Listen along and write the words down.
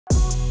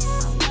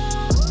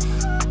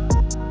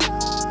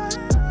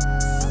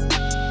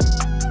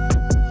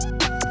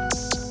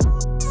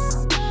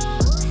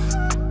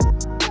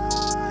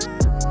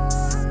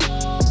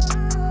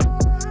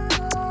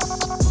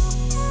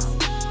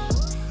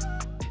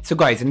So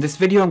guys, in this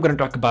video, I'm going to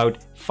talk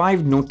about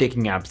 5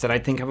 note-taking apps that I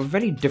think have a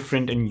very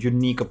different and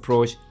unique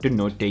approach to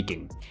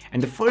note-taking.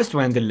 And the first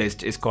one in the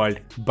list is called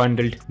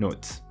Bundled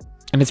Notes.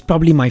 And it's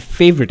probably my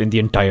favorite in the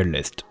entire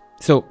list.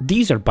 So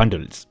these are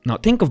bundles. Now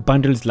think of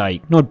bundles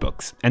like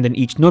notebooks, and then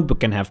each notebook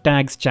can have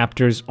tags,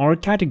 chapters, or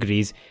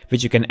categories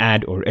which you can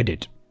add or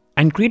edit.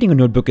 And creating a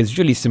notebook is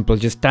really simple.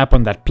 Just tap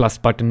on that plus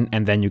button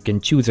and then you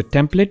can choose a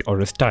template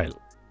or a style.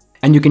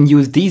 And you can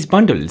use these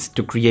bundles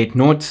to create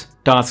notes,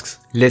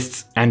 tasks,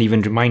 lists, and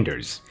even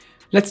reminders.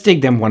 Let's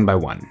take them one by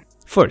one.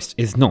 First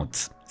is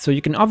notes. So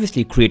you can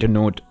obviously create a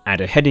note,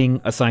 add a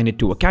heading, assign it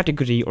to a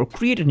category, or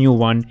create a new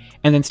one,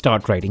 and then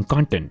start writing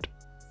content.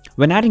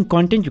 When adding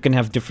content, you can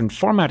have different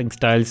formatting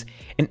styles,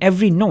 and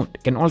every note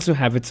can also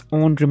have its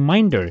own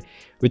reminder,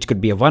 which could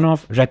be a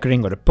one-off,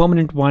 recurring, or a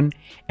permanent one,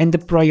 and the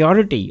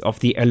priority of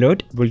the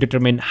alert will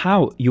determine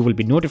how you will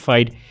be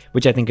notified,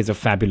 which I think is a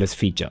fabulous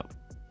feature.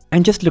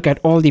 And just look at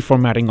all the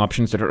formatting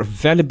options that are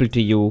available to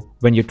you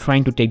when you're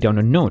trying to take down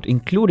a note,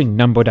 including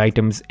numbered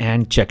items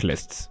and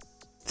checklists.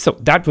 So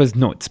that was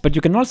notes, but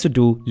you can also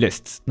do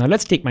lists. Now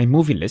let's take my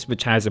movie list,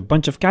 which has a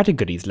bunch of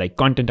categories like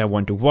content I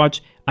want to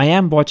watch, I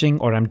am watching,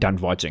 or I'm done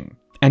watching.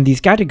 And these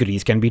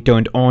categories can be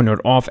turned on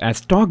or off as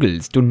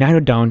toggles to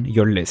narrow down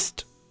your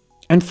list.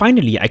 And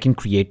finally, I can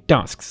create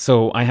tasks.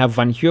 So I have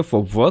one here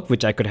for work,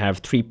 which I could have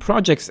 3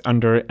 projects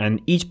under,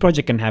 and each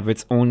project can have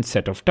its own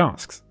set of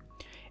tasks.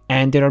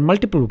 And there are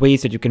multiple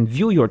ways that you can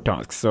view your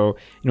tasks. So,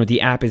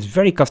 the app is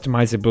very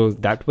customizable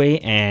that way,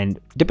 and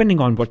depending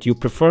on what you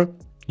prefer,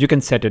 you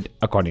can set it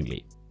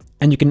accordingly.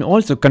 And you can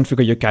also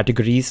configure your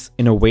categories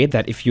in a way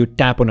that if you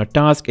tap on a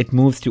task, it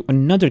moves to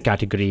another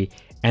category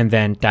and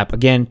then tap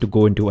again to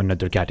go into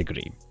another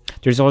category.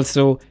 There's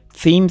also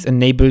themes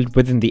enabled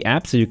within the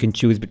app, so you can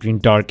choose between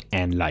dark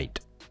and light.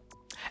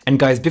 And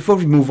guys, before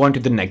we move on to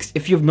the next,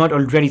 if you've not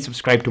already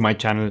subscribed to my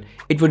channel,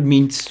 it would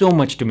mean so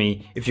much to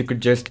me if you could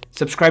just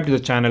subscribe to the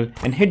channel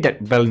and hit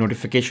that bell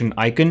notification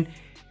icon.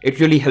 It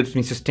really helps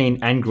me sustain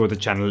and grow the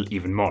channel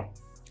even more.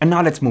 And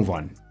now let's move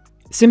on.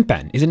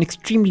 Simpan is an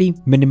extremely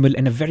minimal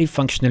and a very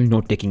functional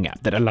note-taking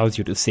app that allows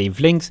you to save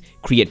links,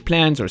 create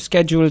plans or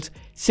schedules,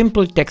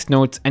 simple text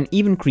notes, and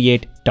even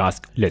create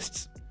task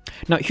lists.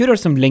 Now here are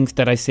some links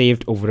that I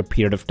saved over a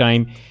period of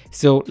time.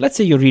 So let's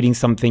say you're reading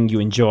something you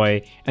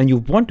enjoy and you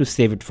want to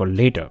save it for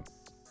later.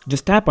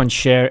 Just tap on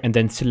share and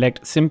then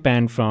select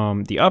Simpan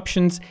from the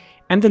options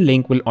and the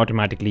link will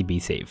automatically be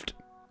saved.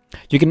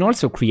 You can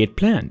also create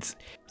plans.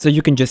 So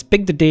you can just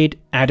pick the date,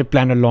 add a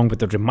plan along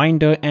with a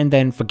reminder, and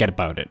then forget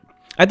about it.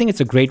 I think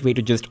it's a great way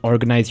to just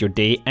organize your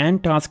day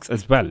and tasks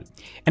as well.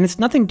 And it's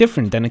nothing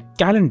different than a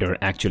calendar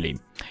actually.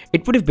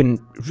 It would have been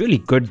really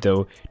good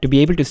though to be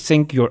able to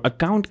sync your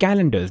account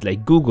calendars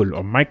like Google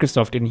or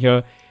Microsoft in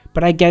here,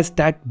 but I guess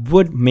that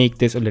would make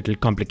this a little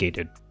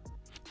complicated.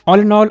 All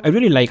in all, I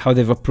really like how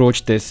they've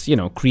approached this,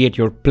 create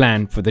your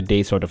plan for the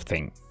day sort of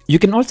thing. You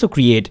can also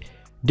create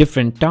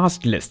different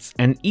task lists,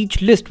 and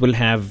each list will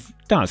have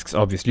tasks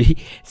obviously.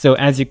 So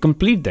as you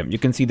complete them, you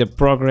can see the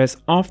progress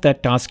of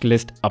that task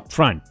list up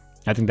front.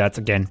 I think that's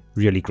again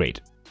really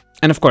great.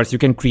 And of course, you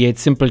can create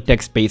simple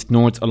text-based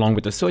notes along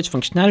with a search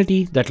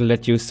functionality that will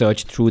let you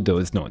search through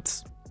those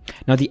notes.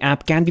 Now the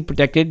app can be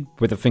protected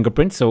with a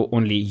fingerprint, so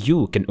only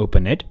you can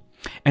open it.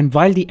 And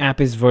while the app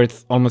is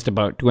worth almost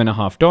about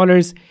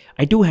 $2.50,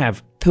 I do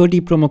have 30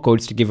 promo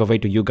codes to give away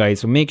to you guys.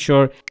 So make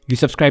sure you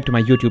subscribe to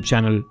my YouTube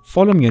channel,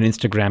 follow me on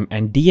Instagram,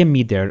 and DM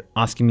me there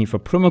asking me for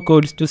promo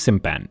codes to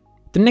Simpan.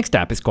 The next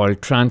app is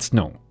called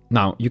Transno.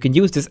 Now you can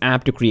use this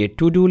app to create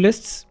to-do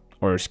lists,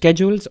 or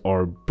schedules,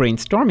 or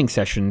brainstorming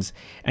sessions,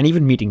 and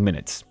even meeting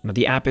minutes. Now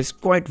the app is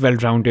quite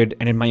well-rounded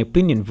and in my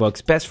opinion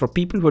works best for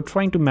people who are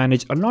trying to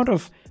manage a lot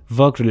of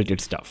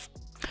work-related stuff.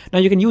 Now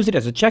you can use it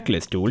as a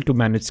checklist tool to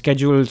manage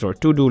schedules or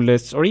to-do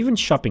lists or even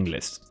shopping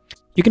lists.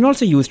 You can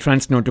also use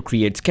Transno to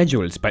create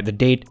schedules by the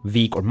date,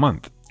 week, or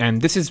month. And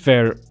this is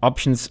where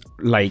options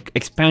like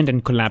expand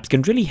and collapse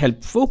can really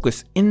help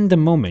focus in the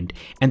moment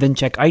and then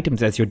check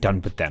items as you're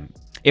done with them.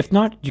 If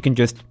not, you can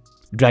just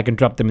drag and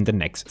drop them in the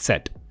next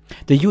set.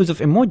 The use of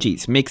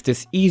emojis makes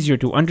this easier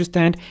to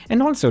understand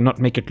and also not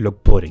make it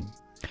look boring.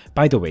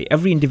 By the way,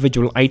 every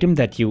individual item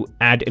that you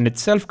add in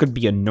itself could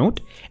be a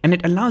note, and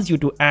it allows you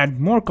to add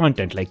more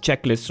content like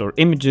checklists or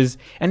images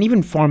and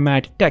even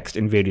format text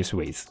in various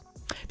ways.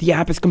 The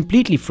app is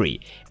completely free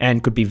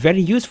and could be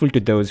very useful to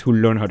those who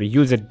learn how to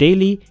use it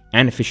daily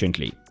and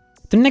efficiently.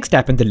 The next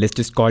app in the list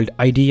is called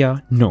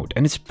IdeaNote,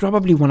 and it's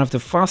probably one of the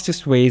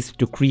fastest ways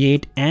to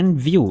create and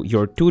view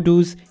your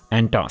to-dos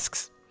and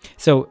tasks.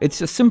 So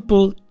it's a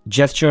simple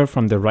gesture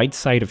from the right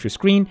side of your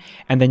screen,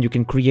 and then you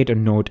can create a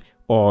note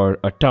or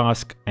a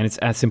task, and it's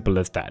as simple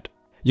as that.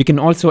 You can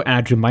also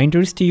add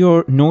reminders to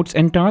your notes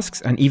and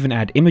tasks and even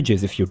add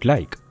images if you'd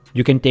like.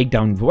 You can take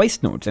down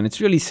voice notes, and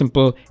it's really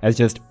simple as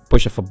just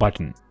push of a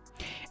button.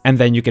 And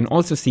then you can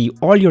also see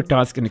all your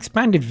tasks in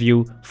expanded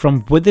view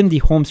from within the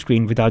home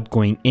screen without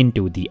going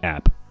into the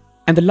app.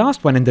 And the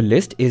last one in the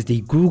list is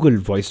the Google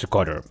Voice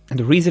Recorder. And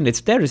the reason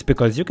it's there is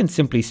because you can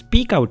simply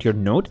speak out your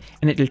note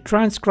and it will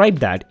transcribe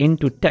that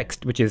into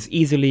text, which is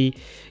easily,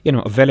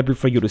 available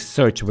for you to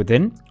search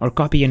within or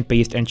copy and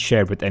paste and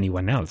share with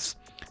anyone else.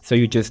 So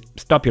you just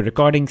stop your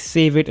recording,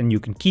 save it, and you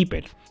can keep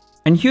it.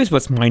 And here's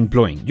what's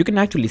mind-blowing. You can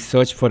actually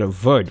search for a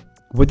word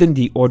within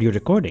the audio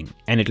recording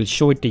and it'll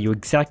show it to you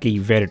exactly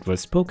where it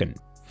was spoken.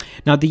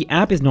 Now, the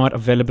app is not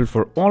available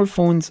for all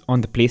phones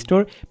on the Play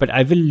Store, but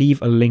I will leave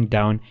a link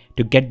down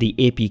to get the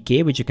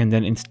APK, which you can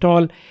then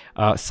install,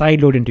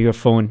 sideload into your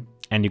phone,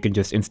 and you can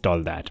just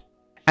install that.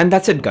 And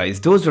that's it, guys.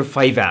 Those were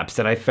 5 apps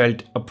that I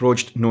felt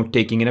approached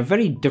note-taking in a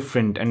very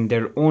different and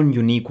their own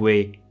unique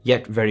way,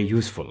 yet very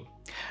useful.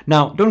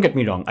 Now, don't get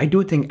me wrong. I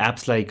do think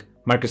apps like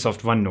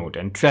Microsoft OneNote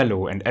and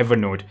Trello and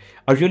Evernote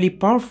are really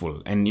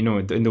powerful, and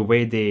in the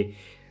way they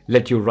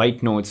let you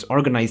write notes,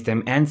 organize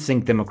them, and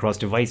sync them across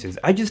devices.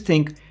 I just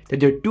think that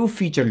they're too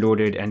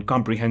feature-loaded and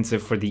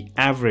comprehensive for the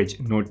average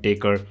note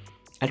taker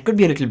and could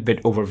be a little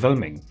bit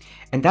overwhelming.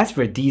 And that's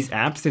where these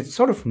apps, they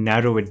sort of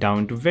narrow it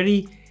down to a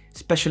very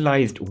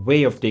specialized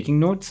way of taking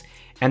notes,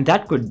 and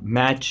that could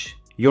match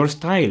your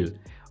style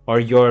or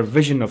your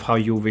vision of how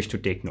you wish to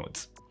take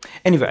notes.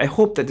 Anyway, I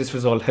hope that this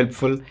was all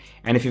helpful,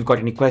 and if you've got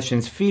any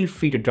questions, feel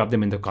free to drop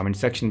them in the comment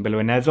section below.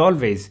 And as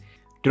always,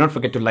 do not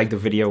forget to like the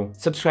video,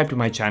 subscribe to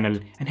my channel,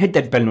 and hit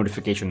that bell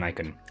notification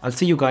icon. I'll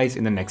see you guys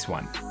in the next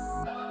one.